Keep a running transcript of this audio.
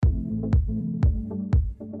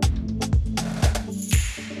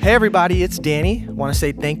Hey everybody, it's Danny. I want to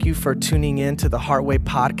say thank you for tuning in to the Heartway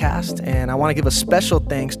podcast, and I want to give a special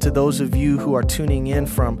thanks to those of you who are tuning in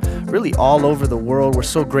from really all over the world. We're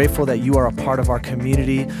so grateful that you are a part of our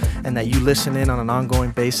community and that you listen in on an ongoing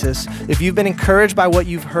basis. If you've been encouraged by what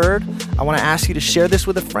you've heard, I want to ask you to share this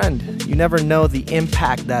with a friend. You never know the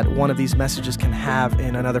impact that one of these messages can have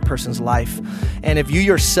in another person's life. And if you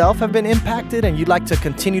yourself have been impacted and you'd like to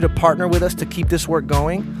continue to partner with us to keep this work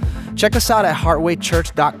going, check us out at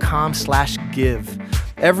heartwaychurch.com/give.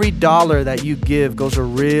 Every dollar that you give goes a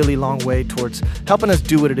really long way towards helping us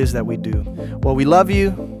do what it is that we do. Well, we love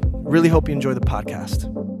you. Really hope you enjoy the podcast.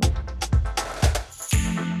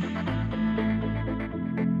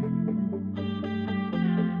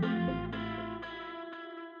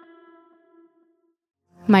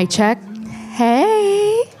 Mic check.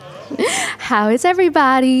 Hey, how is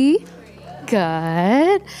everybody?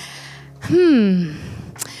 Good.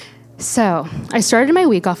 So I started my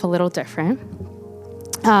week off a little different.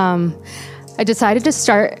 I decided to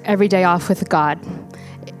start every day off with God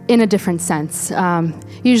in a different sense.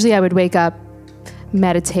 Usually I would wake up,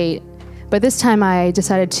 meditate, but this time I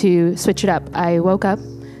decided to switch it up. I woke up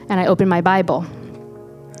and I opened my Bible.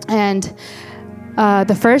 And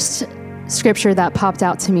the first scripture that popped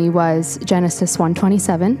out to me was Genesis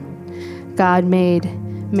 1:27. God made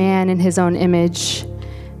man in his own image,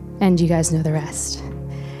 and you guys know the rest.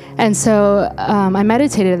 And so I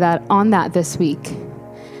meditated on that this week.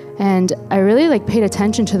 And I really paid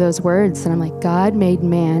attention to those words. And I'm like, God made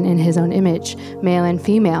man in his own image, male and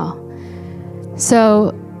female.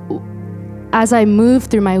 So as I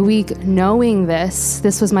moved through my week knowing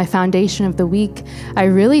this was my foundation of the week, I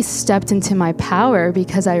really stepped into my power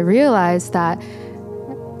because I realized that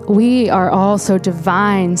we are all so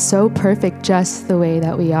divine, so perfect, just the way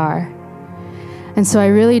that we are. And so I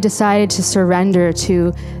really decided to surrender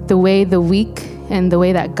to the way the week and the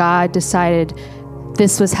way that God decided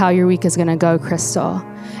this was how your week is going to go, Crystal.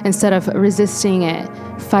 Instead of resisting it,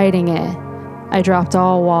 fighting it, I dropped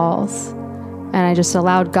all walls and I just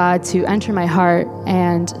allowed God to enter my heart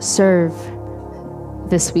and serve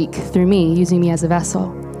this week through me, using me as a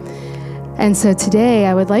vessel. And so today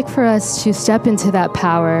I would like for us to step into that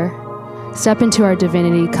power, step into our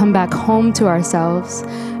divinity, come back home to ourselves,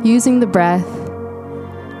 using the breath,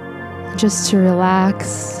 just to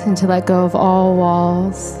relax and to let go of all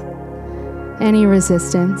walls, any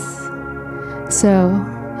resistance. So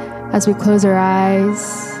as we close our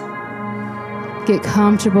eyes, get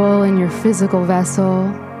comfortable in your physical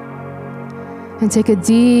vessel and take a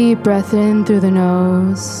deep breath in through the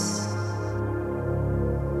nose.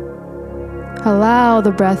 Allow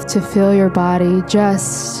the breath to fill your body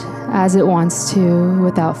just as it wants to,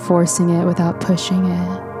 without forcing it, without pushing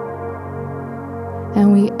it.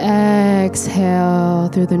 And we exhale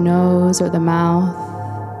through the nose or the mouth.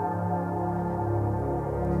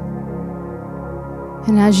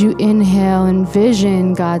 And as you inhale,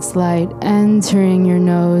 envision God's light entering your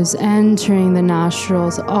nose, entering the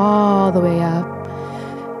nostrils all the way up,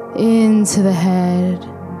 into the head,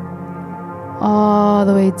 all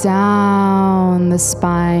the way down the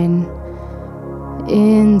spine,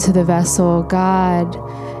 into the vessel. God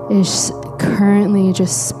is currently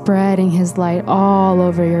just spreading his light all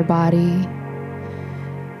over your body.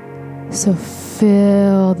 So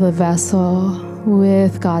fill the vessel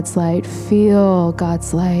with God's light. Feel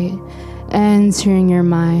God's light entering your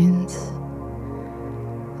mind.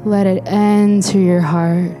 Let it enter your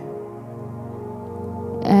heart,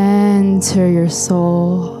 enter your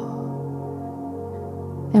soul.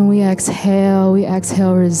 And we exhale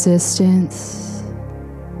resistance.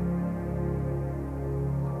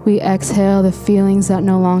 We exhale the feelings that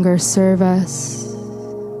no longer serve us.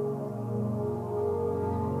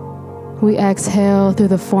 We exhale through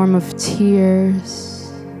the form of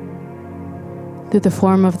tears, through the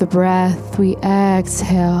form of the breath. We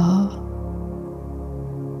exhale.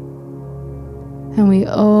 And we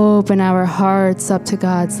open our hearts up to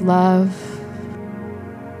God's love,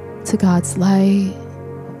 to God's light.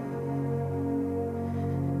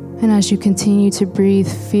 And as you continue to breathe,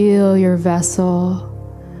 feel your vessel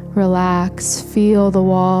relax, feel the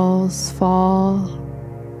walls fall.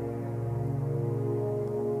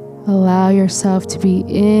 Allow yourself to be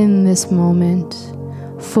in this moment,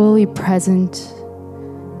 fully present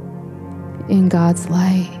in God's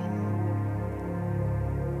light.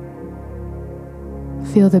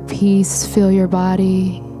 Feel the peace, fill your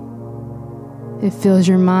body. It fills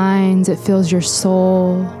your mind, it fills your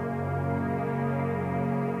soul.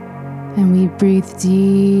 And we breathe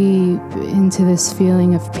deep into this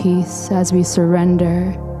feeling of peace as we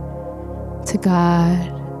surrender to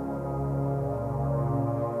God.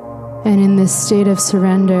 And in this state of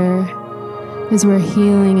surrender is where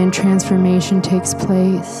healing and transformation takes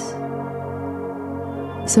place.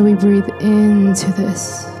 So we breathe into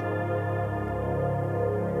this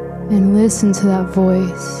and listen to that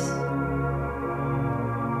voice.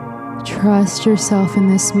 Trust yourself in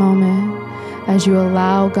this moment as you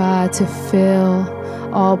allow God to fill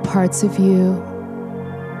all parts of you.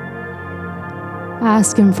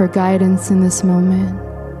 Ask Him for guidance in this moment.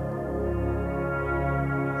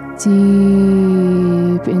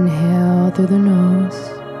 Deep inhale through the nose.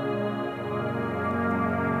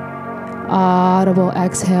 Audible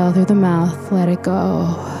exhale through the mouth. Let it go.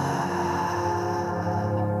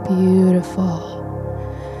 Beautiful.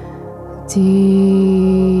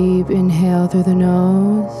 Deep inhale through the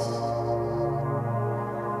nose.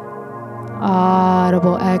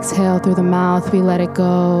 Audible exhale through the mouth. We let it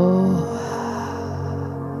go.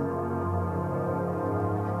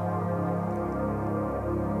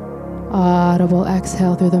 Audible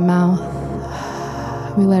exhale through the mouth.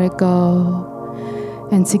 We let it go.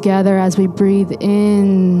 And together, as we breathe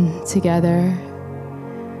in together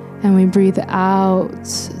and we breathe out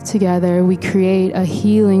together, we create a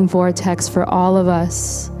healing vortex for all of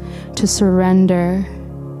us to surrender.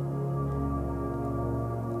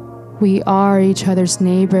 We are each other's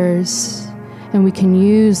neighbors, and we can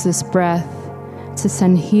use this breath to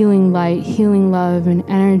send healing light, healing love, and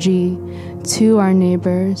energy to our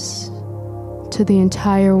neighbors, to the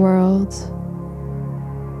entire world.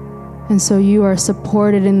 And so you are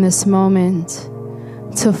supported in this moment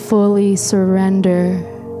to fully surrender,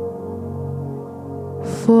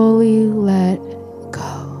 fully let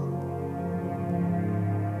go.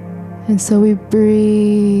 And so we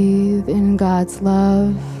breathe in God's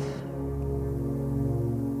love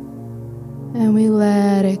and we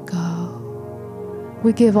let it go.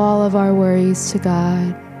 We give all of our worries to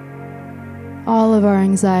God, all of our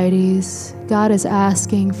anxieties. God is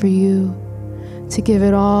asking for you to give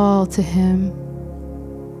it all to Him.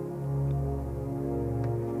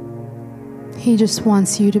 He just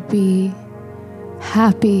wants you to be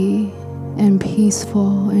happy and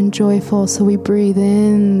peaceful and joyful. So we breathe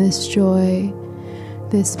in this joy,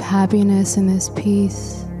 this happiness, and this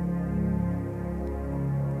peace.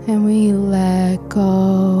 And we let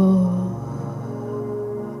go.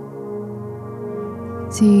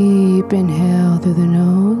 Deep inhale through the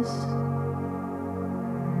nose.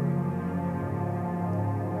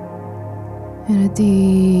 And a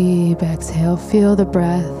deep exhale. Feel the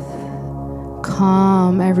breath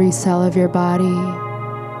calm every cell of your body.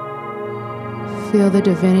 Feel the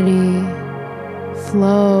divinity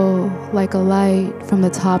flow like a light from the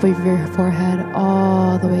top of your forehead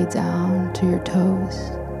all the way down to your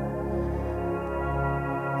toes.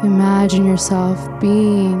 Imagine yourself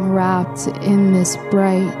being wrapped in this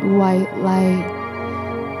bright white light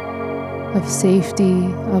of safety,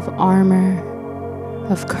 of armor,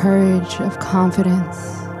 of courage, of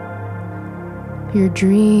confidence. Your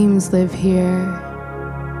dreams live here.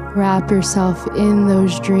 Wrap yourself in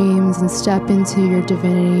those dreams and step into your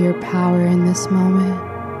divinity, your power in this moment.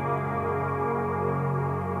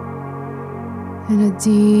 And a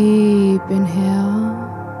deep inhale,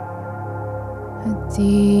 a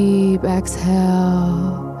deep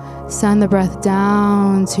exhale. Send the breath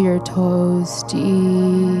down to your toes.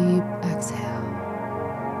 Deep exhale.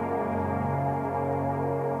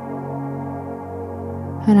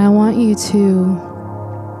 And I want you to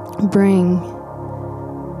bring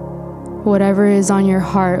whatever is on your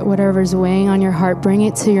heart, whatever is weighing on your heart, bring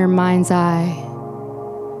it to your mind's eye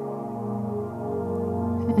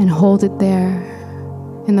and hold it there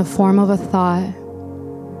in the form of a thought.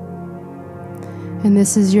 And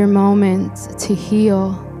this is your moment to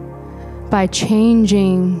heal by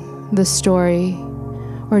changing the story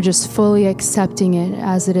or just fully accepting it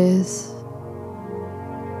as it is.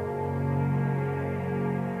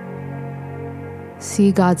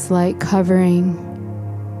 See God's light covering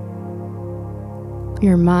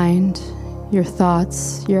your mind, your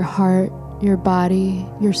thoughts, your heart, your body,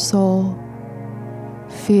 your soul.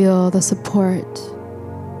 Feel the support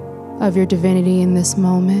of your divinity in this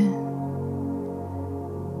moment.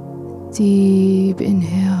 Deep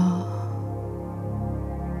inhale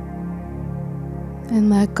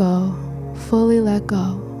and let go, fully let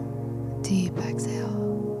go. Deep exhale.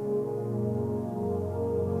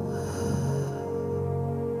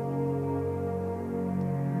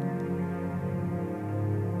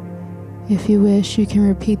 If you wish, you can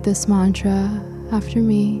repeat this mantra after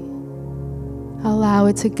me. Allow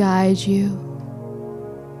it to guide you.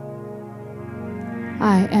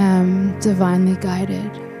 I am divinely guided.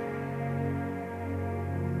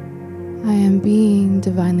 I am being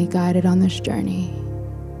divinely guided on this journey.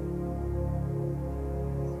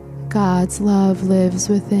 God's love lives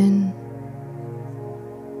within,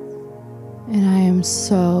 and I am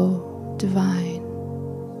so divine.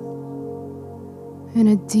 And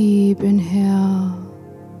a deep inhale,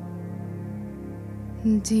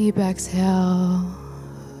 and deep exhale.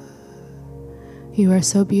 You are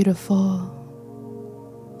so beautiful.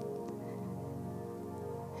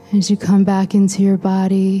 As you come back into your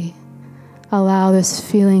body, allow this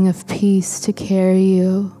feeling of peace to carry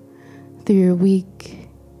you through your week.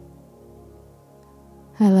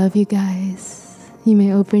 I love you guys. You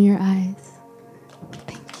may open your eyes.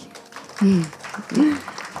 Thank you.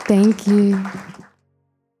 Thank you.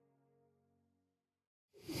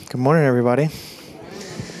 Good morning, everybody.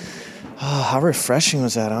 Oh, how refreshing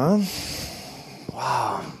was that, huh?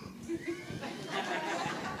 Wow.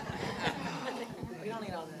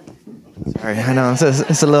 Sorry, I know,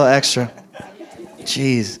 it's a little extra.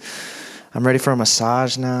 Jeez. I'm ready for a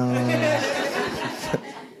massage now.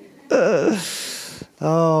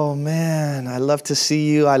 Oh, man. I love to see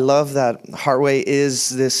you. I love that Heartway is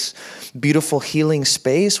this beautiful healing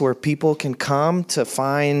space where people can come to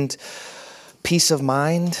find peace of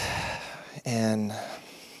mind and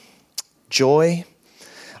joy.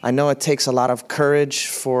 I know it takes a lot of courage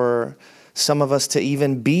for some of us to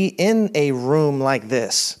even be in a room like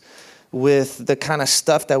this with the kind of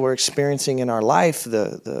stuff that we're experiencing in our life,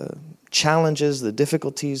 the challenges, the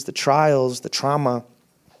difficulties, the trials, the trauma.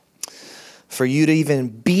 For you to even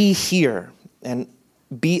be here and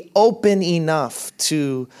be open enough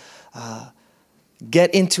to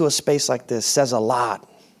get into a space like this says a lot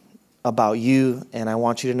about you, and I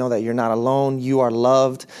want you to know that you're not alone. You are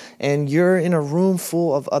loved, and you're in a room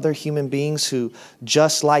full of other human beings who,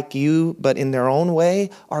 just like you, but in their own way,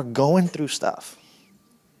 are going through stuff.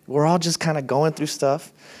 We're all just kind of going through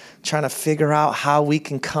stuff, trying to figure out how we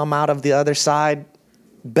can come out of the other side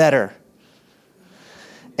better.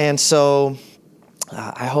 And so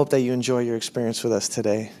I hope that you enjoy your experience with us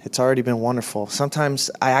today. It's already been wonderful. Sometimes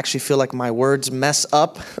I actually feel like my words mess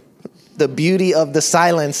up the beauty of the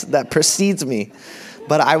silence that precedes me,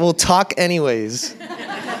 but I will talk anyways.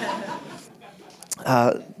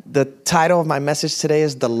 The title of my message today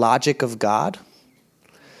is The Logic of God.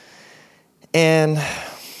 And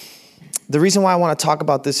the reason why I want to talk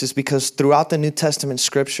about this is because throughout the New Testament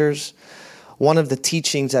scriptures, one of the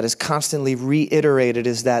teachings that is constantly reiterated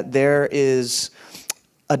is that there is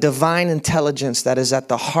a divine intelligence that is at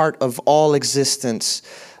the heart of all existence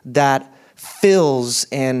that fills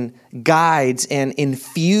and guides and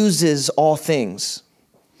infuses all things.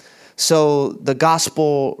 So the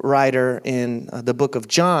gospel writer in the book of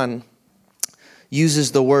John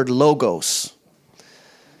uses the word logos.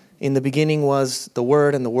 In the beginning was the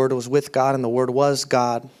Word, and the Word was with God, and the Word was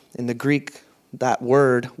God. In the Greek, that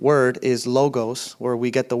word is logos, where we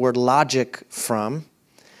get the word logic from.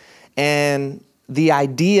 And the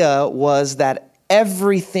idea was that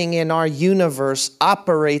everything in our universe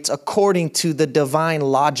operates according to the divine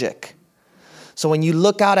logic. So when you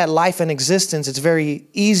look out at life and existence, it's very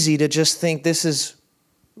easy to just think this is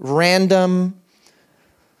random,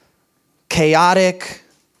 chaotic,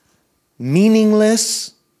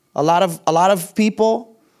 meaningless. A lot of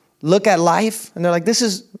people look at life and they're like, this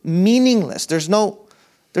is meaningless. There's no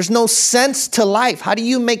sense to life. How do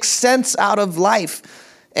you make sense out of life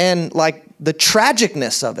and like the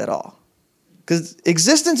tragicness of it all? Because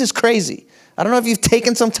existence is crazy. I don't know if you've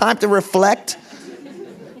taken some time to reflect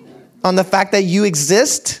on the fact that you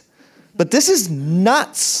exist, but this is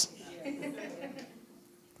nuts.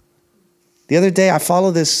 The other day, I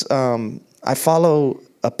follow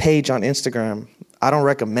a page on Instagram. I don't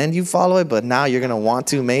recommend you follow it, but now you're going to want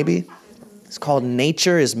to maybe. It's called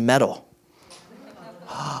Nature is Metal.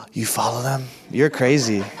 You follow them? You're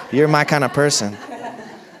crazy. You're my kind of person.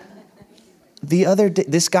 The other day,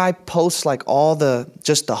 this guy posts like all the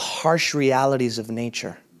harsh realities of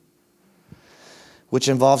nature, which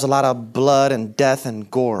involves a lot of blood and death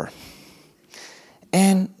and gore.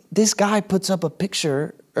 And this guy puts up a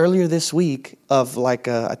picture earlier this week of I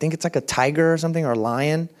think it's like a tiger or something, or a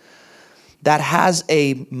lion, that has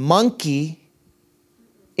a monkey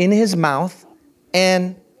in his mouth,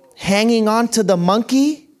 and hanging on to the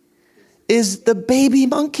monkey is the baby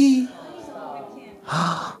monkey.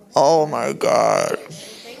 Oh my God.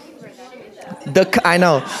 I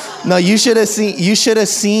know. No, you should have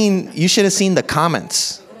seen the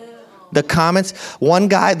comments. The comments. One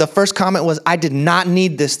guy, the first comment was, I did not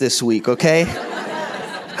need this week, okay?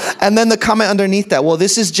 And then the comment underneath that, well,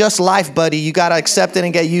 this is just life, buddy. You got to accept it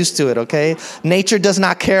and get used to it, okay? Nature does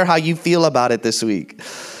not care how you feel about it this week.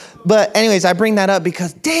 But anyways, I bring that up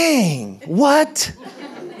because, dang, what?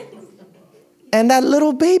 And that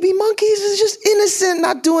little baby monkeys is just innocent,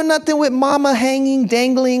 not doing nothing with mama hanging,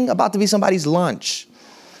 dangling, about to be somebody's lunch.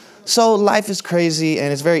 So life is crazy,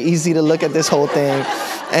 and it's very easy to look at this whole thing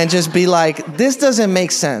and just be like, this doesn't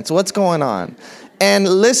make sense. What's going on? And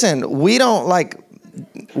listen, we don't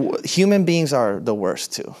human beings are the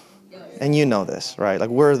worst too. And you know this, right?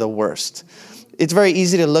 Like, we're the worst. It's very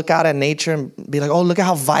easy to look out at nature and be like, oh, look at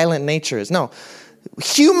how violent nature is. No,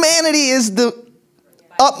 humanity is the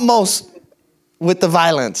utmost with the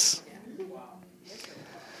violence.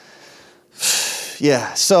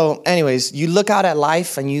 Yeah, so anyways, you look out at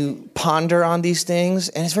life and you ponder on these things,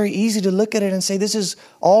 and it's very easy to look at it and say, this is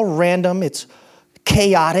all random, it's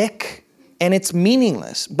chaotic, and it's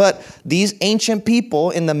meaningless. But these ancient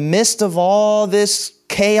people, in the midst of all this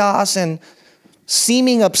chaos and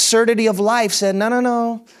seeming absurdity of life, said,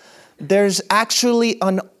 no. There's actually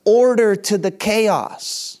an order to the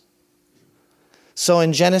chaos. So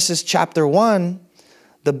in Genesis chapter 1,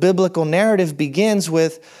 the biblical narrative begins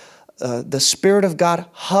with the Spirit of God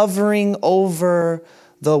hovering over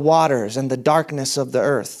the waters and the darkness of the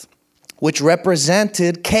earth, which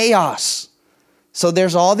represented chaos. So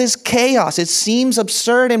there's all this chaos. It seems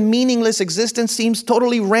absurd and meaningless. Existence seems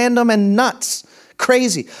totally random and nuts,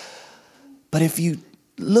 crazy. But if you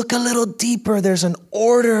look a little deeper, there's an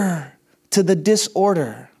order to the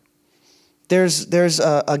disorder. There's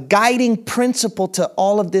a guiding principle to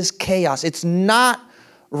all of this chaos. It's not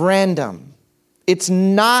random. It's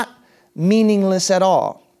not meaningless at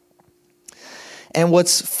all. And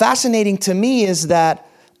what's fascinating to me is that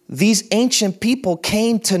these ancient people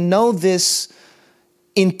came to know this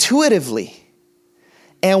intuitively.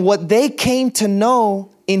 And what they came to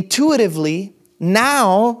know intuitively,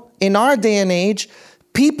 now in our day and age,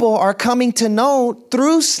 people are coming to know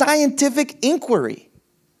through scientific inquiry.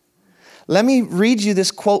 Let me read you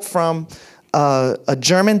this quote from a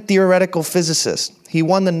German theoretical physicist. He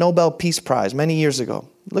won the Nobel Peace Prize many years ago.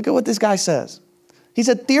 Look at what this guy says. He's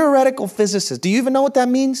a theoretical physicist. Do you even know what that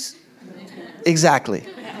means? Exactly.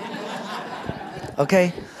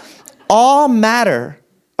 Okay? All matter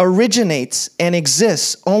originates and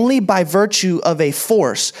exists only by virtue of a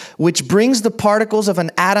force which brings the particles of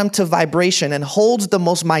an atom to vibration and holds the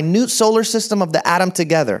most minute solar system of the atom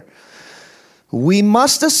together. We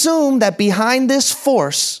must assume that behind this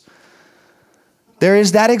force, there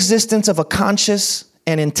is that existence of a conscious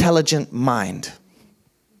and intelligent mind.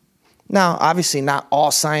 Now, obviously, not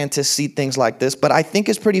all scientists see things like this, but I think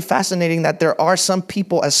it's pretty fascinating that there are some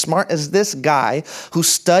people as smart as this guy who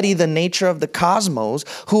study the nature of the cosmos,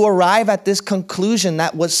 who arrive at this conclusion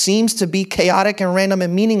that what seems to be chaotic and random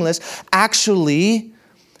and meaningless actually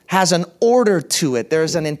has an order to it.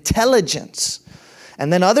 There's an intelligence.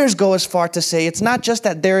 And then others go as far to say it's not just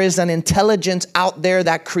that there is an intelligence out there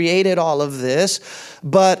that created all of this,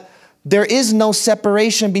 but there is no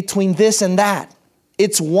separation between this and that.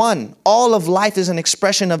 It's one. All of life is an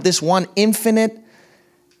expression of this one infinite,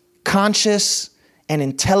 conscious, and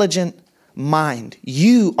intelligent mind.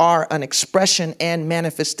 You are an expression and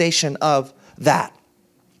manifestation of that.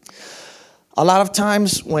 A lot of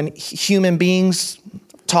times when human beings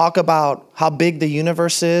talk about how big the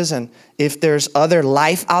universe is and if there's other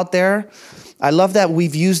life out there, I love that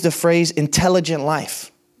we've used the phrase intelligent life.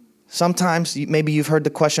 Sometimes maybe you've heard the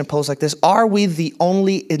question posed like this: are we the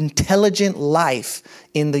only intelligent life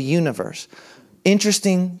in the universe?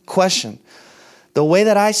 Interesting question. The way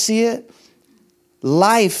that I see it,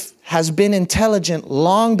 life has been intelligent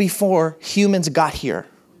long before humans got here.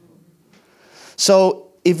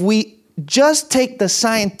 So if we just take the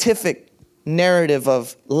scientific narrative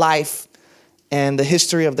of life and the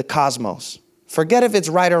history of the cosmos, forget if it's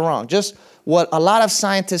right or wrong, just what a lot of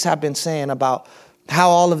scientists have been saying about how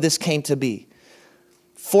all of this came to be.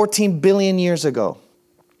 14 billion years ago,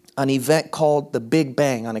 an event called the Big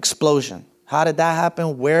Bang, an explosion. How did that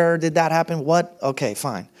happen? Where did that happen? What? Okay,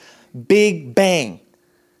 fine. Big Bang.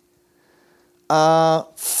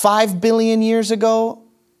 5 billion years ago,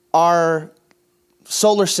 our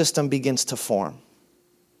solar system begins to form.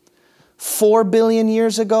 4 billion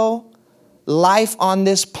years ago, life on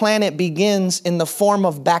this planet begins in the form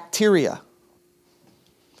of bacteria.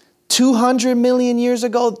 200 million years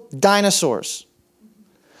ago, dinosaurs.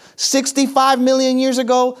 65 million years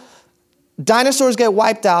ago, dinosaurs get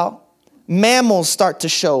wiped out. Mammals start to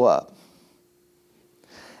show up.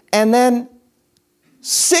 And then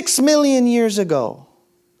 6 million years ago,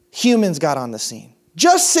 humans got on the scene.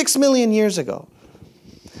 Just 6 million years ago.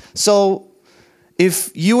 So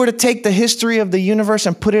if you were to take the history of the universe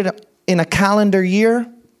and put it in a calendar year,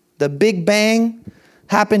 the Big Bang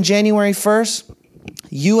happened January 1st.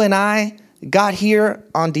 You and I got here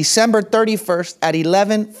on December 31st at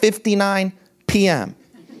 11:59 p.m.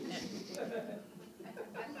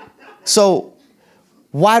 So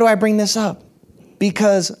why do I bring this up?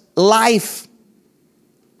 Because life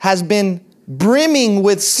has been brimming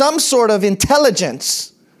with some sort of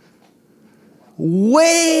intelligence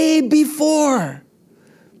way before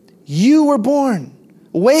you were born,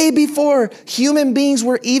 way before human beings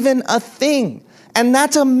were even a thing. And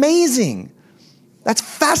that's amazing. That's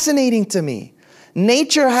fascinating to me.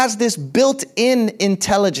 Nature has this built-in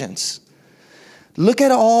intelligence. Look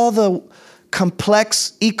at all the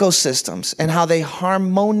complex ecosystems and how they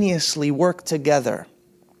harmoniously work together.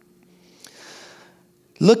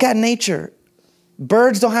 Look at nature.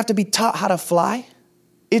 Birds don't have to be taught how to fly.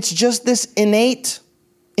 It's just this innate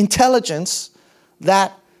intelligence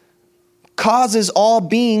that causes all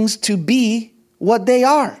beings to be what they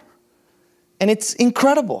are. And it's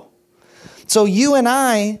incredible. So you and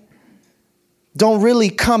I don't really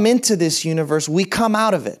come into this universe. We come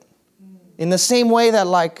out of it. In the same way that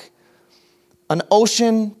like an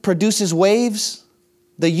ocean produces waves,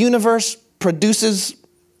 the universe produces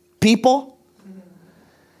people.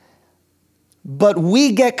 But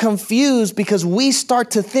we get confused because we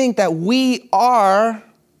start to think that we are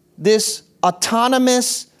this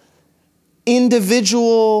autonomous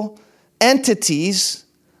individual entities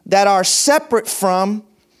that are separate from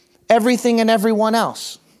everything and everyone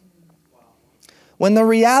else. When the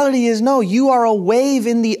reality is, no, you are a wave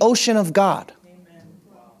in the ocean of God.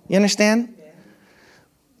 You understand?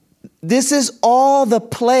 This is all the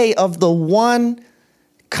play of the one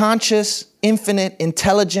conscious, infinite,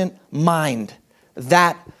 intelligent mind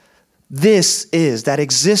that this is, that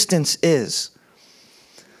existence is.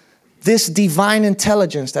 This divine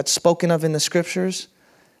intelligence that's spoken of in the scriptures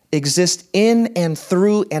exists in and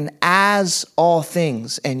through and as all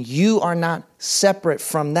things, and you are not separate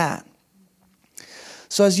from that.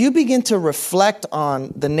 So as you begin to reflect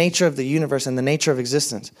on the nature of the universe and the nature of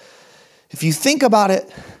existence, if you think about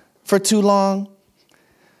it for too long,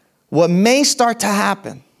 what may start to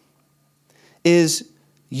happen is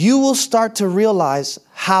you will start to realize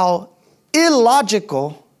how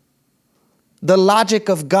illogical the logic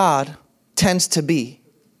of God tends to be.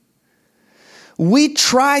 We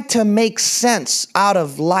try to make sense out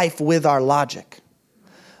of life with our logic,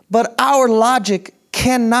 but our logic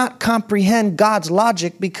cannot comprehend God's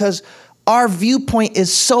logic because our viewpoint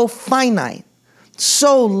is so finite,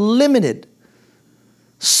 so limited,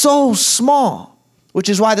 so small, which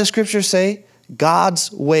is why the scriptures say God's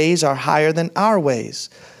ways are higher than our ways.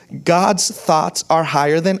 God's thoughts are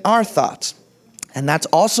higher than our thoughts. And that's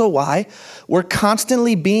also why we're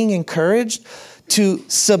constantly being encouraged to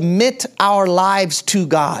submit our lives to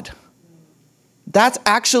God. That's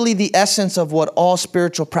actually the essence of what all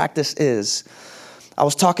spiritual practice is. I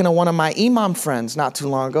was talking to one of my imam friends not too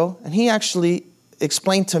long ago, and he actually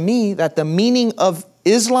explained to me that the meaning of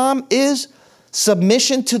Islam is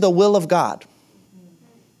submission to the will of God.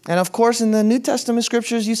 And of course, in the New Testament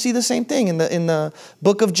scriptures, you see the same thing in the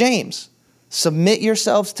book of James. Submit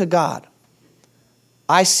yourselves to God.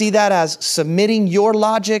 I see that as submitting your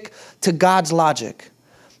logic to God's logic.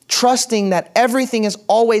 Trusting that everything is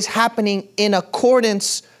always happening in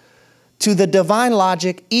accordance to the divine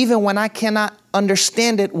logic, even when I cannot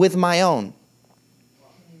understand it with my own.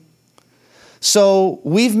 So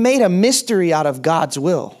we've made a mystery out of God's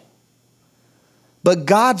will. But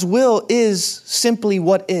God's will is simply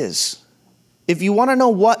what is. If you want to know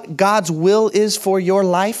what God's will is for your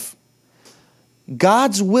life,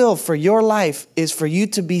 God's will for your life is for you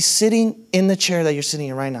to be sitting in the chair that you're sitting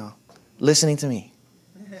in right now, listening to me.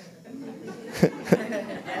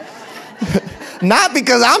 Not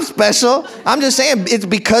because I'm special. I'm just saying it's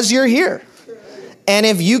because you're here. And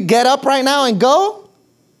if you get up right now and go,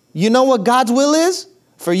 you know what God's will is?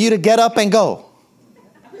 For you to get up and go.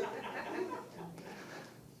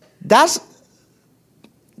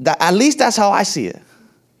 At least that's how I see it.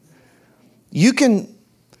 You can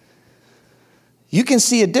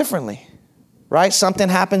see it differently, right? Something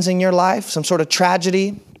happens in your life, some sort of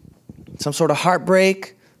tragedy, some sort of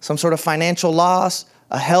heartbreak, some sort of financial loss,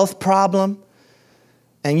 a health problem.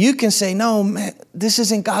 And you can say, no, man, this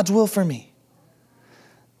isn't God's will for me.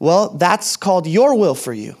 Well, that's called your will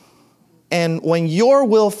for you. And when your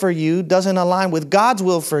will for you doesn't align with God's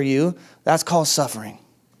will for you, that's called suffering.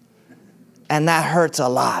 And that hurts a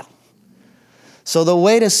lot. So the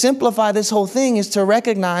way to simplify this whole thing is to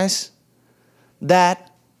recognize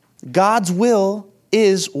that God's will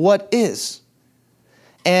is what is.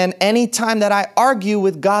 And any time that I argue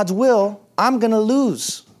with God's will, I'm going to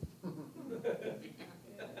lose.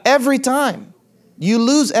 Every time. You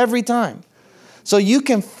lose every time. So you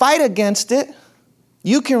can fight against it.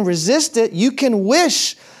 You can resist it. You can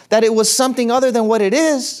wish that it was something other than what it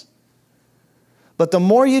is. But the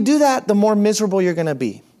more you do that, the more miserable you're going to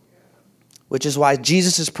be. Which is why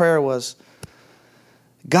Jesus' prayer was,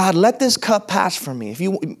 God, let this cup pass from me. If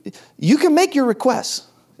you can make your requests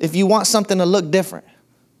if you want something to look different.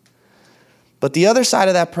 But the other side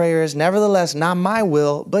of that prayer is, nevertheless, not my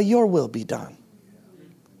will, but your will be done.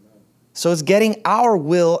 So it's getting our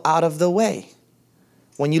will out of the way.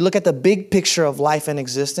 When you look at the big picture of life and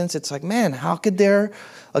existence, it's like, man, how could there,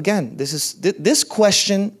 again, this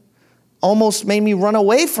question almost made me run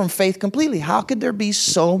away from faith completely. How could there be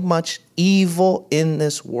so much evil in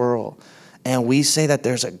this world? And we say that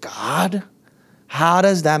there's a God? How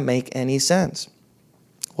does that make any sense?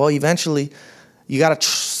 Well, eventually, you got to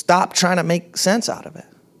stop trying to make sense out of it.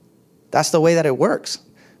 That's the way that it works.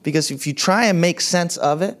 Because if you try and make sense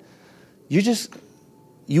of it,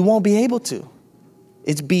 you won't be able to.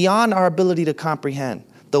 It's beyond our ability to comprehend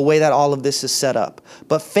the way that all of this is set up.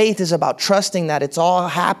 But faith is about trusting that it's all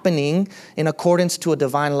happening in accordance to a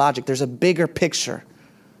divine logic. There's a bigger picture.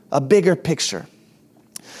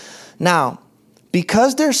 Now,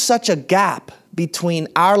 because there's such a gap between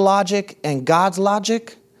our logic and God's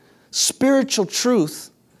logic, spiritual truth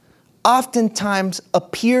oftentimes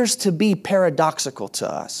appears to be paradoxical to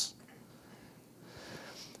us.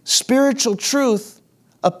 Spiritual truth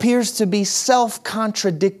appears to be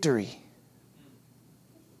self-contradictory.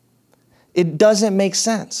 It doesn't make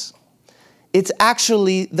sense. It's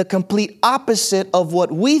actually the complete opposite of what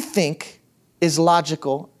we think is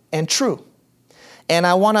logical and true. And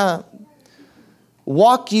I want to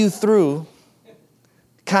walk you through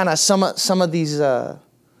kind of some of these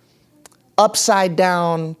upside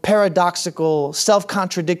down, paradoxical,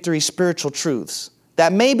 self-contradictory spiritual truths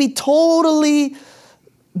that may be totally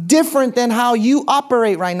different than how you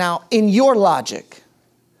operate right now in your logic.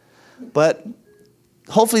 But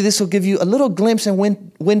hopefully this will give you a little glimpse and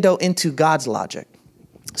window into God's logic.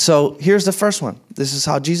 So here's the first one. This is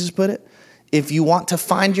how Jesus put it. If you want to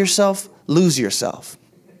find yourself, lose yourself.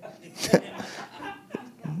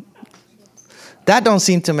 That don't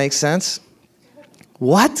seem to make sense.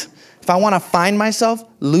 What? If I want to find myself,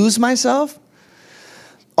 lose myself?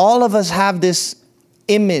 All of us have this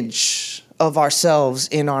image of ourselves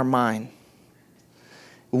in our mind.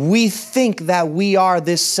 We think that we are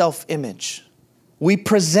this self-image. We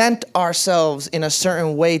present ourselves in a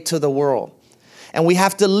certain way to the world. And we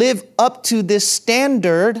have to live up to this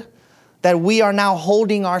standard that we are now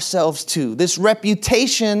holding ourselves to. This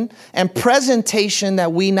reputation and presentation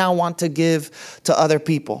that we now want to give to other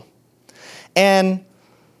people. And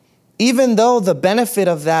even though the benefit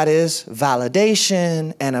of that is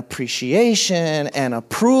validation and appreciation and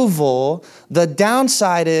approval, the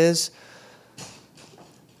downside is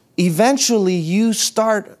eventually you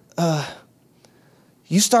start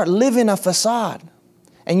living a facade.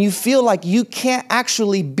 And you feel like you can't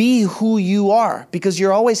actually be who you are because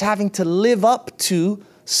you're always having to live up to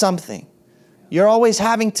something. You're always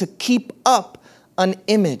having to keep up an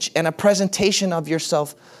image and a presentation of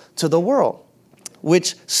yourself to the world,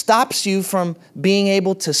 which stops you from being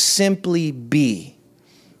able to simply be,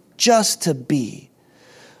 just to be.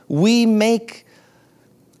 We make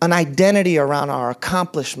an identity around our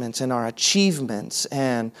accomplishments and our achievements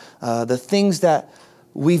and the things that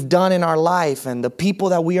we've done in our life and the people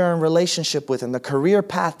that we are in relationship with and the career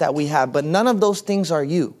path that we have. But none of those things are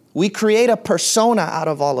you. We create a persona out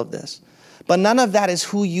of all of this. But none of that is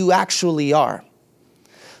who you actually are.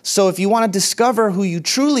 So if you want to discover who you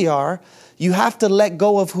truly are, you have to let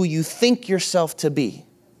go of who you think yourself to be.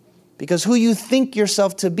 Because who you think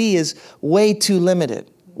yourself to be is way too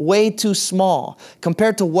limited, way too small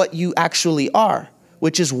compared to what you actually are,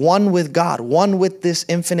 which is one with God, one with this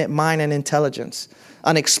infinite mind and intelligence.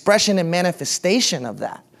 An expression and manifestation of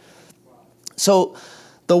that. So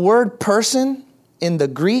the word person in the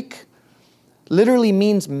Greek literally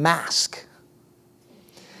means mask.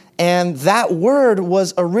 And that word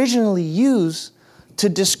was originally used to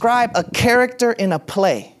describe a character in a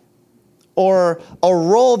play or a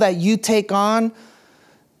role that you take on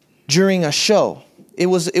during a show. It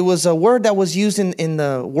was a word that was used in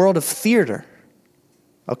the world of theater.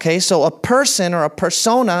 Okay, so a person or a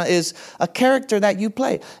persona is a character that you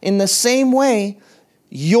play. In the same way,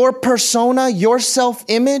 your persona, your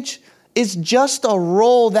self-image is just a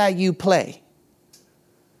role that you play.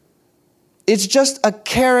 It's just a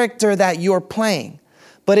character that you're playing,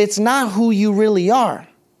 but it's not who you really are.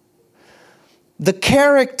 The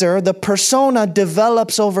character, the persona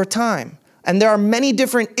develops over time, and there are many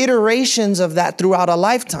different iterations of that throughout a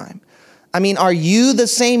lifetime. I mean, are you the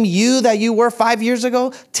same you that you were 5 years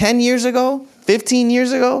ago, 10 years ago, 15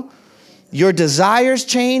 years ago? Your desires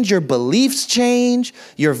change, your beliefs change,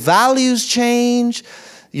 your values change,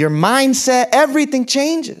 your mindset, everything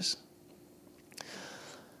changes.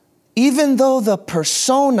 Even though the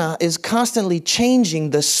persona is constantly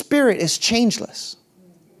changing, the spirit is changeless.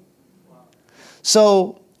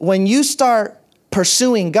 So when you start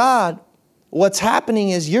pursuing God, what's happening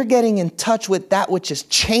is you're getting in touch with that which is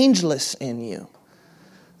changeless in you.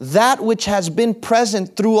 That which has been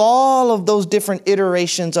present through all of those different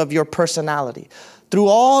iterations of your personality, through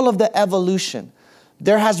all of the evolution.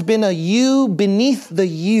 There has been a you beneath the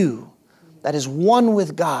you that is one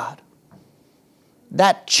with God.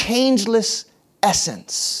 That changeless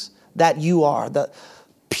essence that you are, the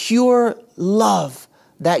pure love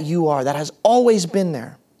that you are, that has always been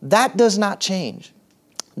there. That does not change.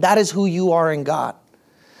 That is who you are in God.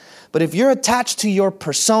 But if you're attached to your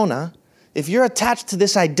persona, if you're attached to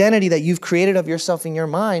this identity that you've created of yourself in your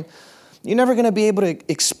mind, you're never going to be able to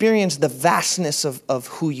experience the vastness of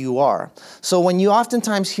who you are. So when you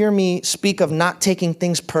oftentimes hear me speak of not taking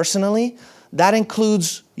things personally, that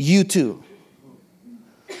includes you too.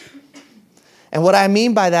 And what I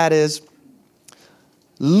mean by that is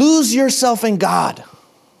lose yourself in God.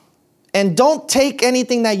 And don't take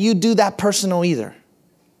anything that you do that personal either.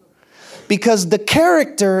 Because the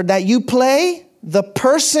character that you play, the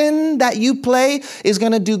person that you play is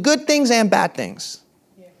going to do good things and bad things.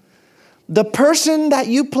 Yeah. The person that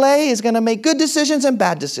you play is going to make good decisions and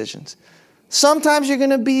bad decisions. Sometimes you're going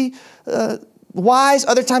to be wise.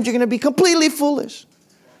 Other times you're going to be completely foolish.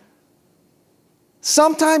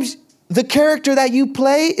 Sometimes the character that you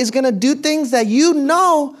play is going to do things that you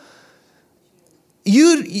know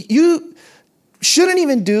you shouldn't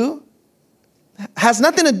even do. Has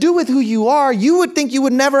nothing to do with who you are. You would think you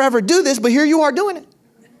would never ever do this, but here you are doing it.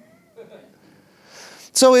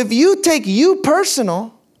 So if you take you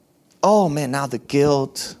personal, oh man, now the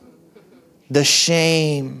guilt, the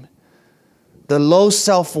shame, the low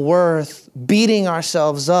self-worth, beating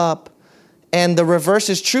ourselves up. And the reverse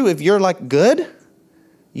is true. If you're like good,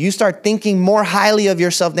 you start thinking more highly of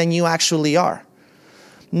yourself than you actually are.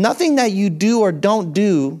 Nothing that you do or don't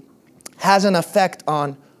do has an effect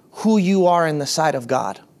on who you are in the sight of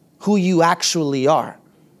God, who you actually are.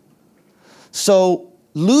 So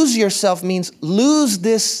lose yourself means lose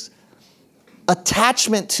this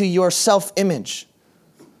attachment to your self-image.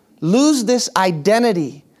 Lose this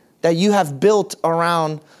identity that you have built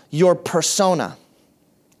around your persona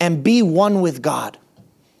and be one with God.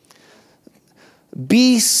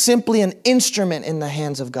 Be simply an instrument in the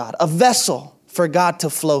hands of God, a vessel for God to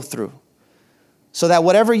flow through. So that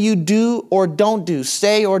whatever you do or don't do,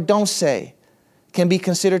 say or don't say, can be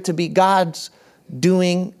considered to be God's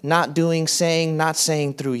doing, not doing, saying, not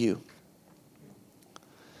saying through you.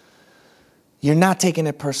 You're not taking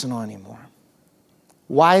it personal anymore.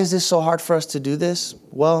 Why is this so hard for us to do this?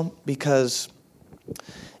 Well, because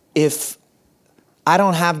if I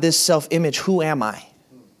don't have this self-image, who am I?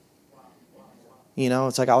 You know,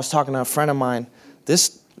 it's like I was talking to a friend of mine.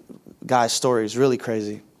 This guy's story is really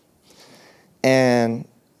crazy. And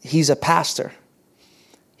he's a pastor.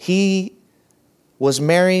 He was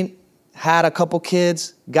married, had a couple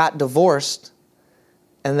kids, got divorced,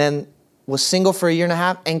 and then was single for a year and a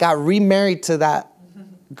half and got remarried to that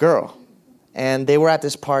girl. And they were at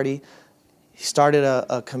this party. He started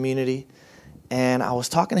a community. And I was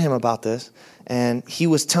talking to him about this. And he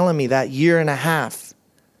was telling me that year and a half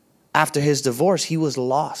after his divorce, he was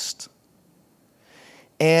lost.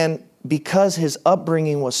 And because his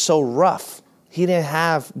upbringing was so rough, he didn't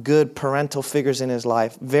have good parental figures in his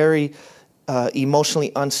life, very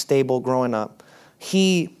emotionally unstable growing up.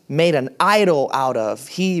 He made an idol out of,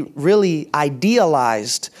 he really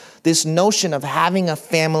idealized this notion of having a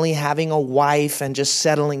family, having a wife, and just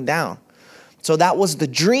settling down. So that was the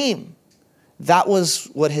dream. That was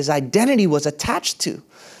what his identity was attached to.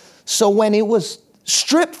 So when it was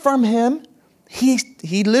stripped from him, he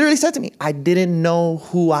literally said to me, I didn't know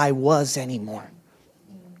who I was anymore.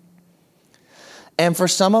 And for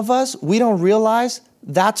some of us, we don't realize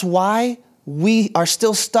that's why we are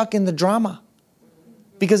still stuck in the drama.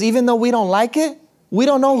 Because even though we don't like it, we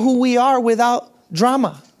don't know who we are without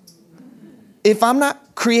drama. If I'm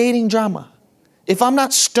not creating drama, if I'm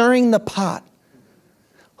not stirring the pot,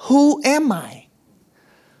 who am I?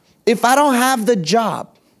 If I don't have the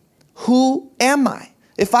job, who am I?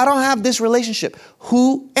 If I don't have this relationship,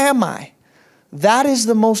 who am I? That is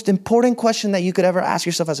the most important question that you could ever ask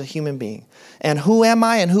yourself as a human being. And who am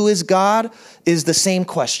I and who is God is the same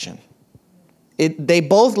question. They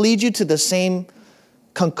both lead you to the same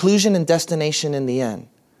conclusion and destination in the end.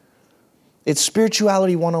 It's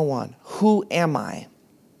spirituality 101. Who am I?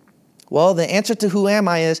 Well, the answer to who am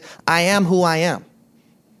I is, I am who I am.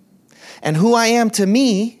 And who I am to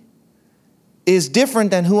me is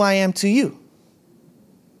different than who I am to you.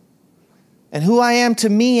 And who I am to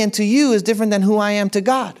me and to you is different than who I am to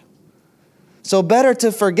God. So better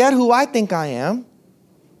to forget who I think I am,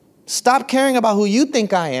 stop caring about who you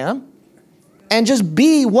think I am, and just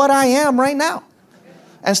be what I am right now.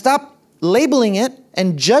 And stop labeling it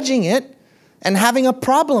and judging it and having a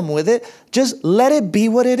problem with it. Just let it be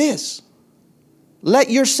what it is.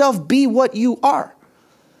 Let yourself be what you are.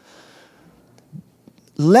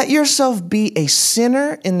 Let yourself be a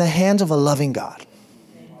sinner in the hands of a loving God.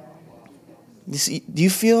 You see, do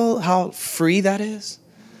you feel how free that is?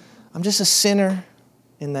 I'm just a sinner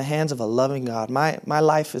in the hands of a loving God. My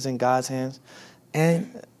life is in God's hands.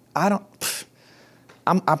 And I'll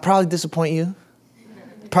probably disappoint you.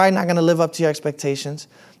 Probably not going to live up to your expectations.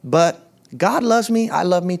 But God loves me. I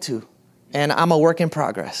love me too. And I'm a work in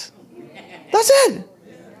progress. That's it.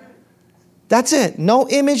 That's it. No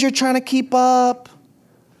image you're trying to keep up.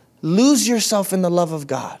 Lose yourself in the love of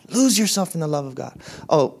God. Lose yourself in the love of God.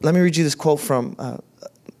 Oh, let me read you this quote from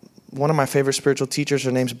one of my favorite spiritual teachers.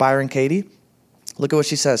 Her name's Byron Katie. Look at what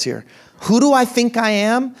she says here. Who do I think I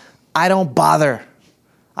am? I don't bother.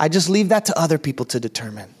 I just leave that to other people to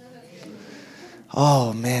determine.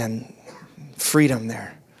 Oh, man. Freedom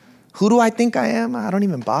there. Who do I think I am? I don't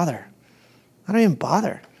even bother. I don't even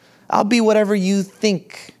bother. I'll be whatever you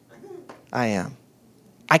think I am.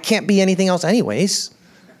 I can't be anything else anyways.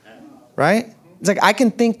 Right? It's like I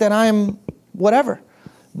can think that I'm whatever.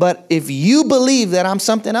 But if you believe that I'm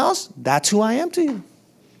something else, that's who I am to you.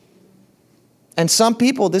 And some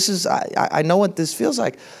people, I know what this feels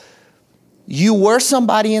like. You were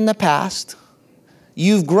somebody in the past.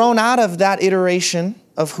 You've grown out of that iteration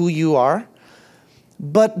of who you are.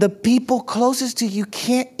 But the people closest to you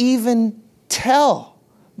can't even tell.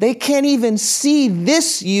 They can't even see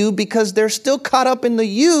this you because they're still caught up in the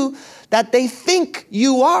you that they think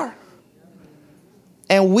you are.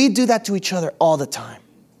 And we do that to each other all the time.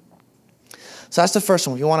 So that's the first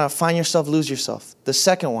one. If you want to find yourself, lose yourself. The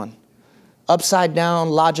second one, upside down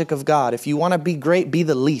logic of God. If you want to be great, be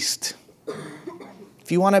the least.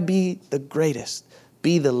 If you want to be the greatest,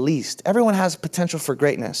 be the least. Everyone has potential for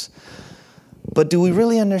greatness. But do we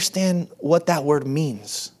really understand what that word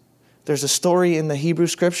means? There's a story in the Hebrew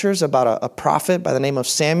scriptures about a prophet by the name of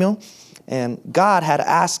Samuel. And God had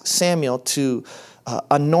asked Samuel to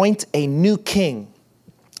anoint a new king.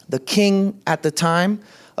 The king at the time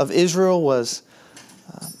of Israel was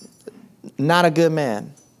not a good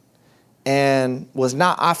man and was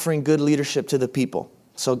not offering good leadership to the people.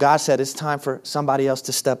 So God said, it's time for somebody else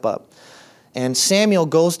to step up. And Samuel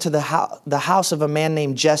goes to the house of a man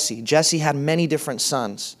named Jesse. Jesse had many different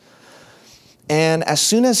sons. And as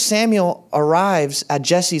soon as Samuel arrives at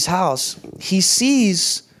Jesse's house, he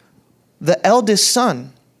sees the eldest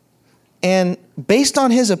son. And based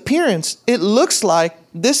on his appearance, it looks like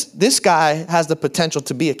this guy has the potential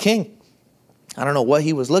to be a king. I don't know what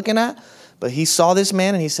he was looking at, but he saw this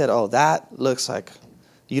man and he said, oh, that looks like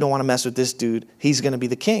you don't want to mess with this dude. He's going to be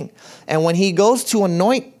the king. And when he goes to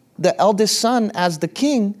anoint the eldest son as the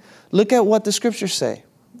king, look at what the scriptures say.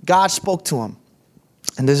 God spoke to him.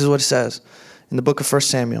 And this is what it says in the book of 1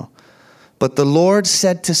 Samuel. But the Lord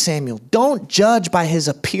said to Samuel, don't judge by his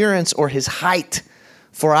appearance or his height,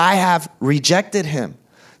 for I have rejected him.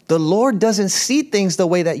 The Lord doesn't see things the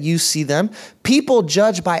way that you see them. People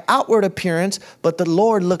judge by outward appearance, but the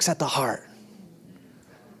Lord looks at the heart.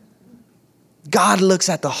 God looks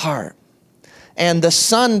at the heart. And the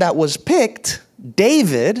son that was picked,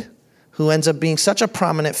 David, who ends up being such a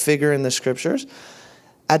prominent figure in the scriptures,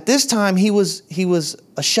 at this time he was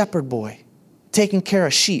a shepherd boy, taking care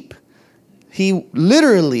of sheep. He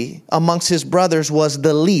literally, amongst his brothers, was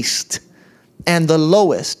the least and the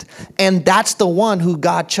lowest. And that's the one who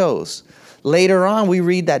God chose. Later on, we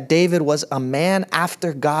read that David was a man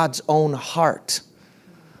after God's own heart.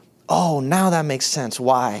 Oh, now that makes sense.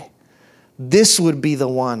 Why? This would be the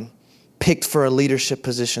one picked for a leadership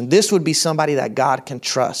position. This would be somebody that God can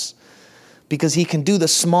trust because he can do the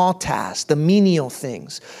small tasks, the menial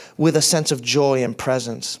things with a sense of joy and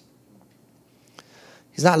presence.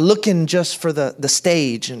 He's not looking just for the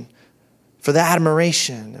stage and for the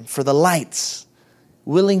admiration and for the lights,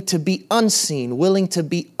 willing to be unseen, willing to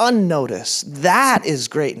be unnoticed. That is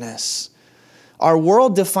greatness. Our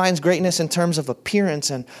world defines greatness in terms of appearance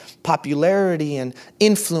and popularity and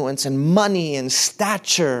influence and money and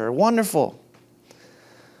stature. Wonderful.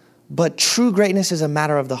 But true greatness is a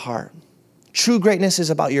matter of the heart. True greatness is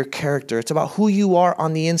about your character. It's about who you are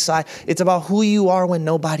on the inside. It's about who you are when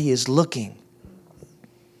nobody is looking.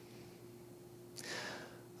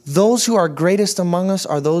 Those who are greatest among us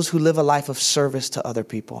are those who live a life of service to other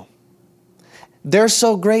people. They're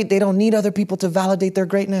so great, they don't need other people to validate their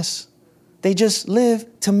greatness. They just live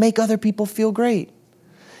to make other people feel great.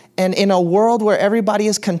 And in a world where everybody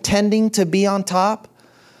is contending to be on top,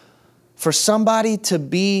 for somebody to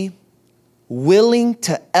be willing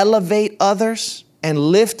to elevate others and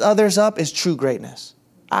lift others up is true greatness.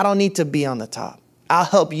 I don't need to be on the top. I'll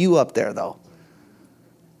help you up there, though.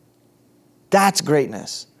 That's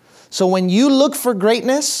greatness. So when you look for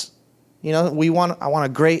greatness, you know, I want a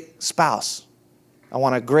great spouse. I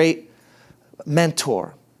want a great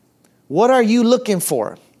mentor. What are you looking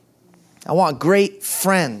for? I want great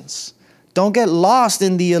friends. Don't get lost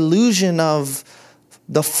in the illusion of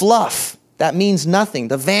the fluff that means nothing,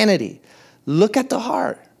 the vanity. Look at the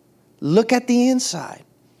heart. Look at the inside.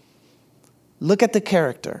 Look at the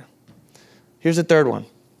character. Here's the third one.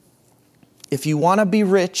 If you want to be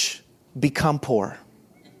rich, become poor.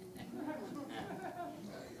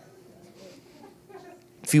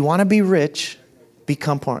 If you want to be rich,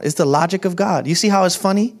 become poor. It's the logic of God. You see how it's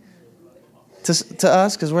funny to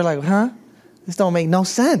us? Because we're like, huh? This don't make no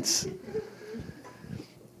sense.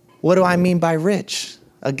 What do I mean by rich?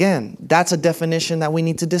 Again, that's a definition that we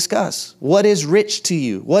need to discuss. What is rich to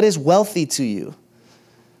you? What is wealthy to you?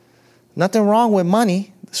 Nothing wrong with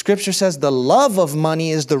money. Scripture says the love of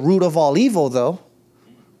money is the root of all evil, though.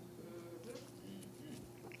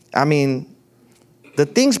 I mean, the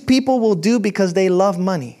things people will do because they love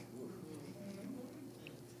money.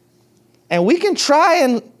 And we can try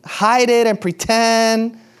and hide it and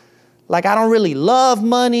pretend like I don't really love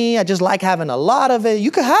money. I just like having a lot of it. You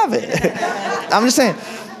can have it. I'm just saying,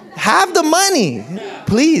 have the money.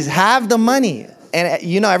 Please, have the money. And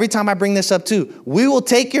you know, every time I bring this up too, we will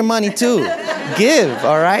take your money too. Give,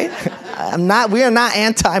 all right? We are not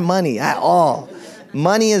anti-money at all.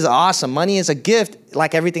 Money is awesome. Money is a gift,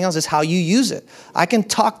 like everything else. It's how you use it. I can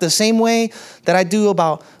talk the same way that I do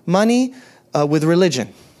about money with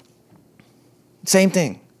religion. Same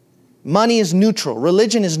thing. Money is neutral.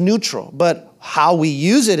 Religion is neutral. But how we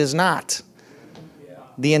use it is not.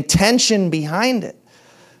 The intention behind it.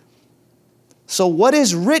 So what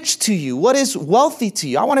is rich to you? What is wealthy to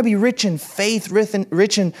you? I want to be rich in faith,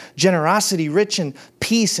 rich in generosity, rich in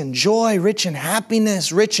peace and joy, rich in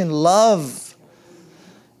happiness, rich in love.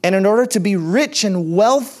 And in order to be rich and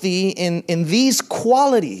wealthy in these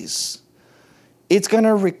qualities, it's going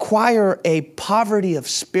to require a poverty of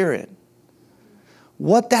spirit.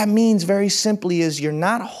 What that means very simply is you're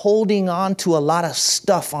not holding on to a lot of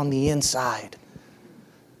stuff on the inside.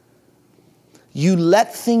 You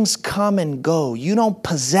let things come and go. You don't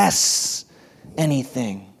possess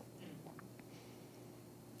anything.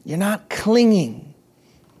 You're not clinging.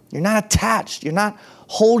 You're not attached. You're not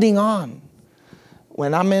holding on.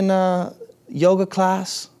 When I'm in a yoga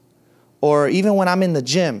class, or even when I'm in the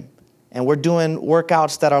gym and we're doing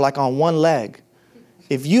workouts that are like on one leg,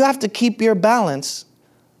 if you have to keep your balance,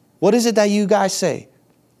 what is it that you guys say?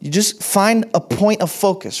 You just find a point of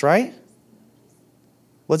focus, right?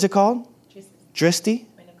 What's it called? Drishti?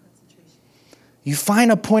 You find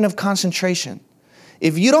a point of concentration.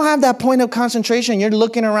 If you don't have that point of concentration, you're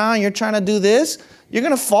looking around, you're trying to do this, you're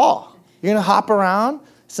going to fall. You're going to hop around.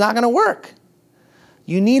 It's not going to work.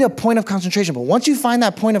 You need a point of concentration. But once you find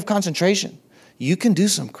that point of concentration, you can do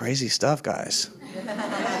some crazy stuff, guys.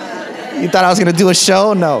 You thought I was going to do a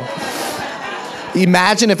show? No.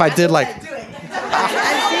 Imagine if I did like,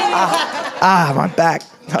 my back.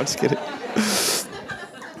 No, I'm just kidding.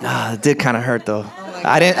 It did kind of hurt though.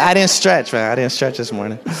 I didn't stretch, man. I didn't stretch this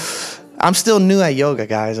morning. I'm still new at yoga,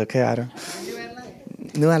 guys. Okay,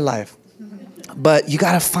 new at life. But you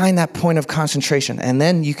got to find that point of concentration, and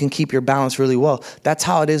then you can keep your balance really well. That's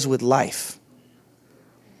how it is with life.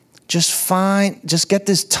 Just get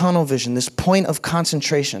this tunnel vision, this point of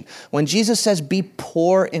concentration. When Jesus says, "Be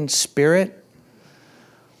poor in spirit,"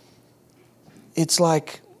 it's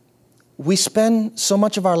like we spend so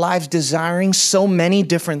much of our lives desiring so many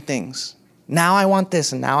different things. Now I want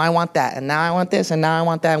this, and now I want that, and now I want this, and now I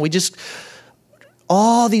want that. And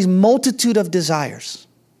all these multitude of desires.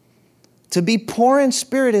 To be poor in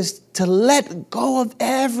spirit is to let go of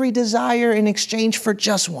every desire in exchange for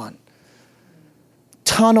just one.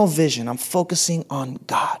 Tunnel vision. I'm focusing on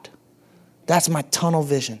God. That's my tunnel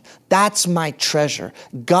vision. That's my treasure.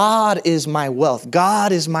 God is my wealth.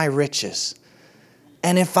 God is my riches.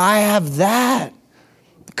 And if I have that,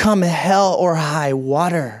 come hell or high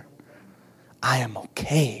water, I am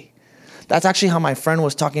okay. That's actually how my friend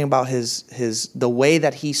was talking about the way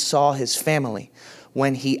that he saw his family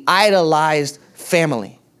when he idolized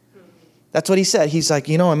family. That's what he said. He's like,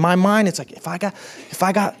 in my mind, it's like if I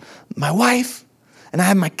got my wife and I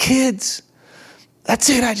have my kids. That's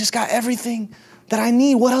it. I just got everything that I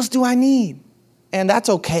need. What else do I need? And that's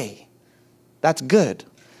okay. That's good.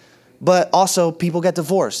 But also people get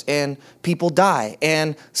divorced and people die.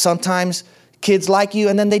 And sometimes kids like you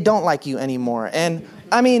and then they don't like you anymore. And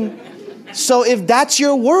I mean, so if that's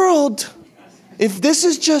your world, if this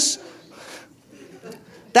is just,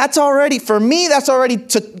 that's already, for me, that's already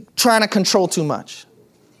trying to control too much.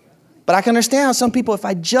 But I can understand how some people, if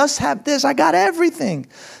I just have this, I got everything.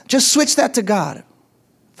 Just switch that to God.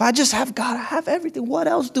 If I just have God, I have everything. What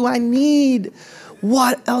else do I need?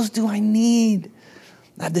 What else do I need?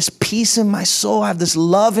 I have this peace in my soul. I have this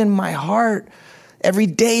love in my heart. Every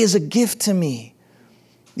day is a gift to me.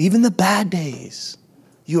 Even the bad days,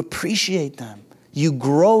 you appreciate them. You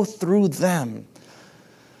grow through them.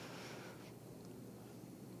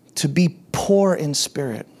 To be poor in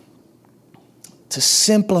spirit. To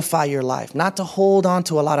simplify your life, not to hold on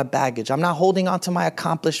to a lot of baggage. I'm not holding on to my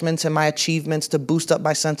accomplishments and my achievements to boost up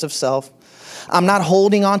my sense of self. I'm not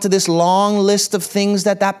holding on to this long list of things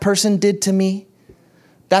that person did to me.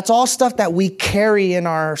 That's all stuff that we carry in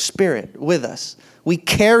our spirit with us. We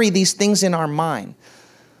carry these things in our mind.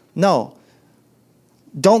 No,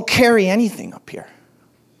 don't carry anything up here.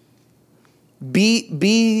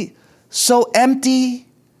 Be so empty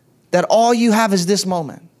that all you have is this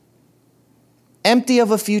moment. Empty of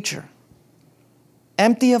a future.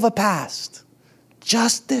 Empty of a past.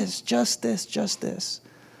 Just this, just this, just this.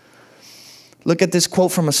 Look at this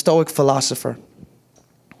quote from a Stoic philosopher.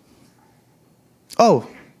 Oh,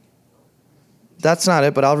 that's not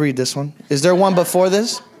it, but I'll read this one. Is there one before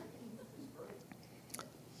this?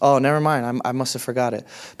 Oh, never mind. I must have forgot it.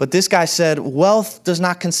 But this guy said, wealth does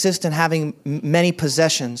not consist in having many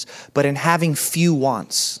possessions, but in having few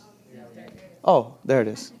wants. Oh, there it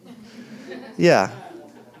is. Yeah.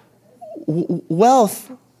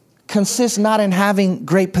 Wealth consists not in having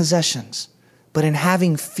great possessions, but in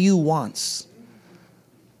having few wants.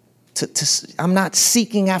 I'm not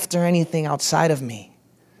seeking after anything outside of me.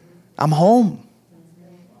 I'm home.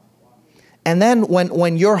 And then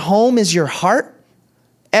when your home is your heart,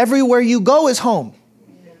 everywhere you go is home.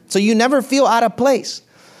 So you never feel out of place.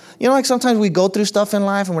 You know, like sometimes we go through stuff in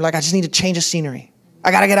life and we're like, I just need to change the scenery.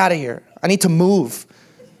 I got to get out of here. I need to move.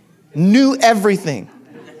 New everything.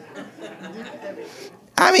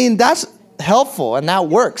 I mean, that's helpful and that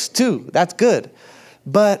works too. That's good.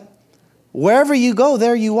 But wherever you go,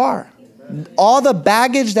 there you are. All the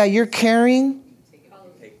baggage that you're carrying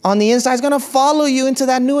on the inside is going to follow you into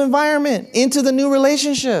that new environment, into the new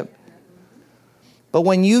relationship. But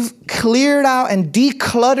when you've cleared out and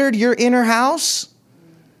decluttered your inner house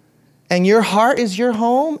and your heart is your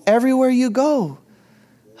home, everywhere you go,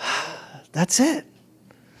 that's it.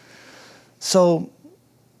 So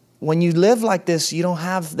when you live like this, you don't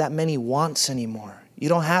have that many wants anymore. You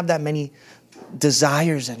don't have that many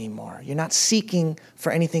desires anymore. You're not seeking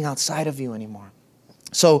for anything outside of you anymore.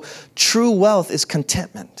 So true wealth is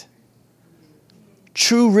contentment.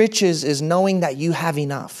 True riches is knowing that you have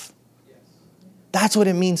enough. That's what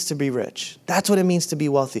it means to be rich. That's what it means to be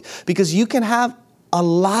wealthy. Because you can have a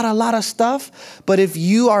lot of stuff, but if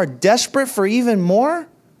you are desperate for even more,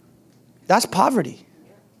 that's poverty.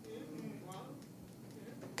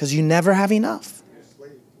 Because you never have enough.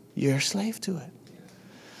 You're a slave to it.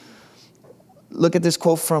 Look at this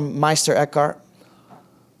quote from Meister Eckhart.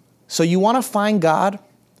 So you want to find God?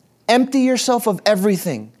 Empty yourself of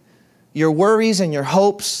everything. Your worries and your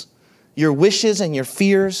hopes, your wishes and your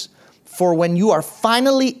fears. For when you are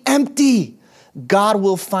finally empty, God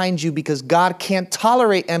will find you because God can't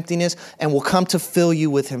tolerate emptiness and will come to fill you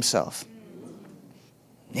with himself.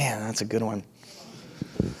 Yeah, that's a good one.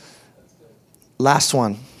 Last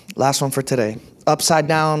one for today. Upside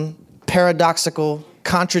down, paradoxical,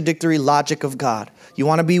 contradictory logic of God. You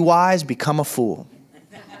want to be wise? Become a fool.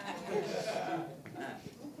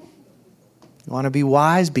 You want to be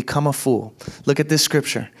wise? Become a fool. Look at this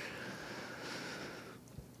scripture.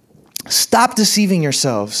 Stop deceiving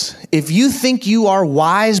yourselves. If you think you are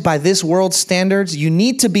wise by this world's standards, you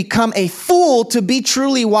need to become a fool to be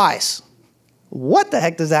truly wise. What the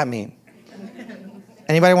heck does that mean?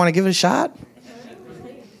 Anybody want to give it a shot?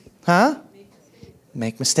 Huh?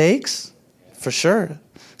 Make mistakes? For sure.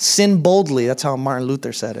 Sin boldly. That's how Martin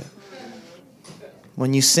Luther said it.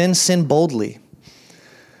 When you sin, sin boldly.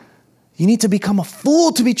 You need to become a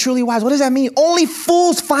fool to be truly wise. What does that mean? Only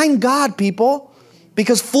fools find God, people.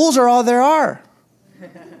 Because fools are all there are.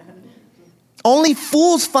 Only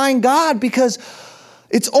fools find God because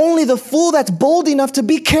it's only the fool that's bold enough to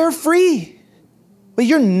be carefree. But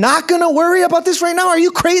you're not going to worry about this right now? Are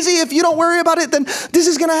you crazy? If you don't worry about it, then this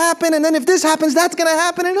is going to happen. And then if this happens, that's going to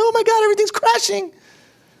happen. And oh my God, everything's crashing.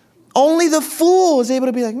 Only the fool is able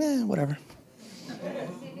to be like, whatever.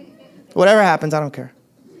 Whatever happens, I don't care.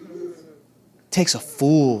 Takes a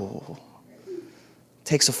fool.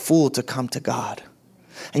 Takes a fool to come to God.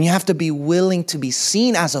 And you have to be willing to be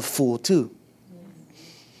seen as a fool too.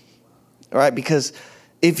 All right? Because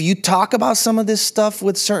if you talk about some of this stuff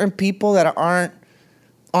with certain people that aren't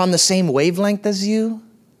on the same wavelength as you,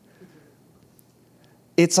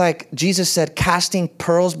 it's like Jesus said, casting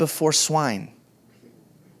pearls before swine.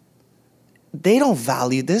 They don't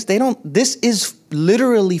value this. This is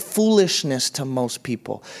literally foolishness to most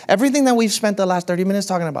people. Everything that we've spent the last 30 minutes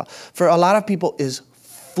talking about, for a lot of people, is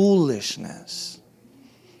foolishness.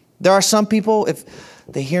 There are some people, if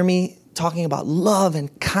they hear me talking about love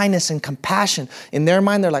and kindness and compassion, in their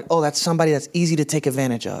mind, they're like, oh, that's somebody that's easy to take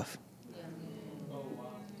advantage of.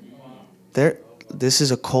 This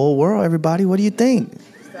is a cold world, everybody. What do you think?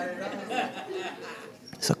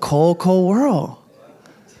 It's a cold, cold world.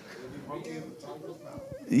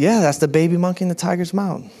 Yeah, that's the baby monkey in the tiger's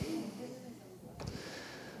mouth.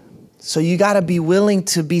 So you got to be willing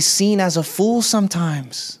to be seen as a fool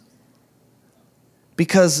sometimes.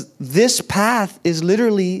 Because this path is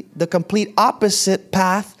literally the complete opposite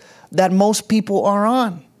path that most people are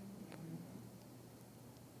on.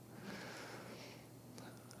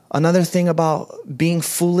 Another thing about being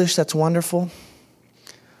foolish that's wonderful,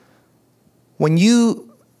 when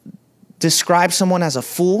you describe someone as a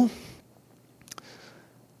fool,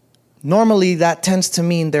 normally that tends to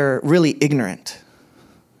mean they're really ignorant,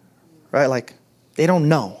 right? Like they don't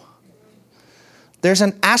know. There's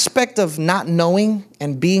an aspect of not knowing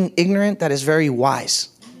and being ignorant that is very wise.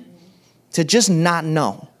 To just not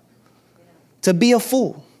know. To be a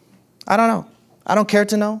fool. I don't know. I don't care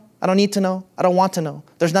to know. I don't need to know. I don't want to know.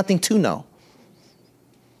 There's nothing to know.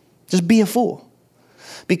 Just be a fool.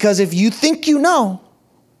 Because if you think you know,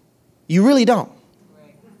 you really don't.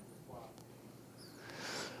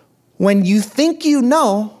 When you think you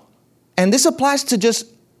know, and this applies to just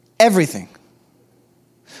everything.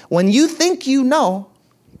 When you think you know,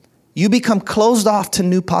 you become closed off to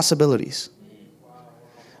new possibilities.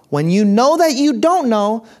 When you know that you don't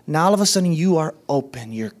know, now all of a sudden you are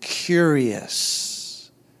open. You're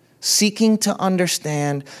curious. Seeking to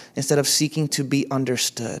understand instead of seeking to be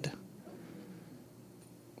understood.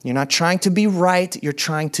 You're not trying to be right. You're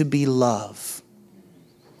trying to be love.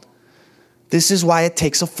 This is why it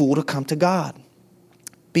takes a fool to come to God.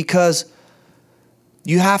 Because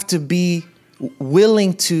you have to be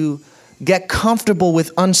willing to get comfortable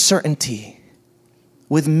with uncertainty,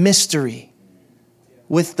 with mystery,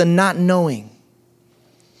 with the not knowing.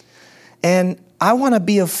 And I want to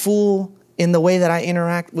be a fool in the way that I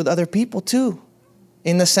interact with other people too.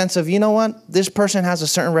 In the sense of, you know what? This person has a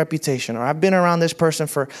certain reputation, or I've been around this person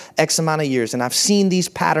for X amount of years and I've seen these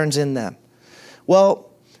patterns in them.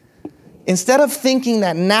 Well, instead of thinking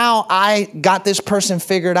that now I got this person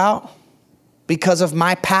figured out because of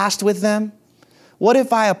my past with them, what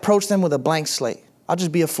if I approach them with a blank slate? I'll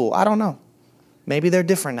just be a fool. I don't know. Maybe they're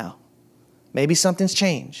different now. Maybe something's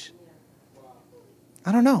changed.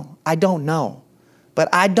 I don't know. I don't know. But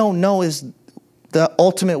I don't know is the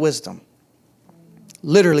ultimate wisdom.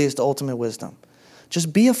 Literally is the ultimate wisdom.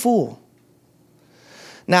 Just be a fool.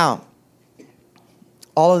 Now,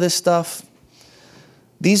 all of this stuff,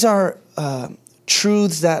 these are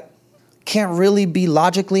truths that can't really be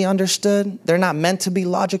logically understood. They're not meant to be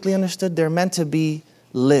logically understood. They're meant to be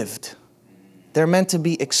lived. They're meant to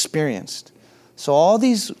be experienced. So all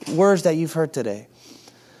these words that you've heard today,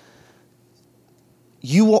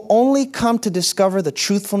 you will only come to discover the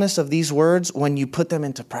truthfulness of these words when you put them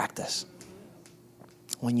into practice.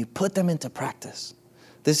 When you put them into practice.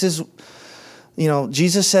 This is,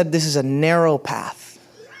 Jesus said this is a narrow path.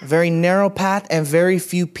 A very narrow path, and very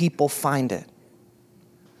few people find it.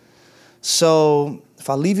 So if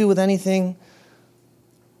I leave you with anything,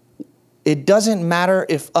 it doesn't matter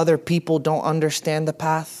if other people don't understand the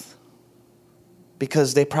path,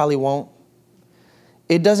 because they probably won't.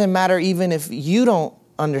 It doesn't matter even if you don't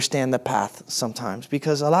understand the path sometimes,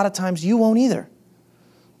 because a lot of times you won't either.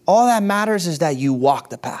 All that matters is that you walk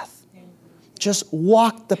the path. Just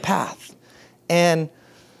walk the path. And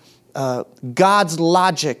God's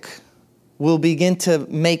logic will begin to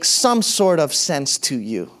make some sort of sense to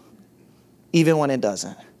you, even when it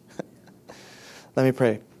doesn't. Let me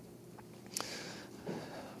pray.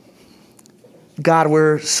 God,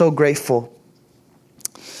 we're so grateful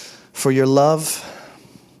for your love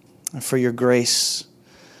and for your grace.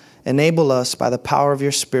 Enable us by the power of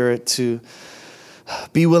your Spirit to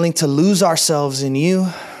be willing to lose ourselves in you,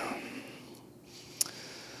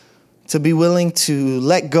 to be willing to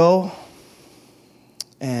let go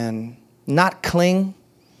and not cling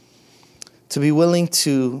to be willing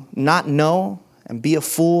to not know and be a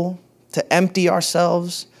fool, to empty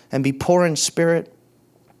ourselves and be poor in spirit.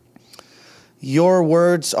 Your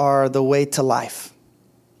words are the way to life.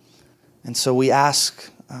 And so we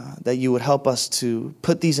ask that you would help us to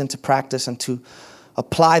put these into practice and to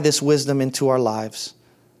apply this wisdom into our lives.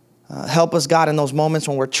 Help us, God, in those moments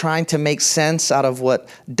when we're trying to make sense out of what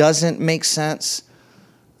doesn't make sense,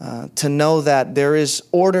 to know that there is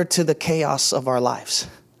order to the chaos of our lives.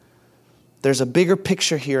 There's a bigger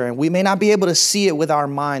picture here, and we may not be able to see it with our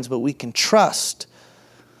minds, but we can trust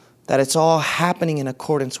that it's all happening in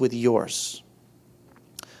accordance with yours.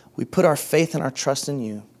 We put our faith and our trust in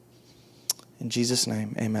you. In Jesus'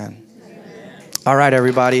 name, amen. All right,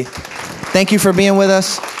 everybody. Thank you for being with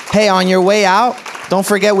us. Hey, on your way out, don't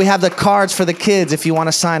forget we have the cards for the kids if you want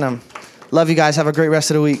to sign them. Love you guys. Have a great rest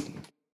of the week.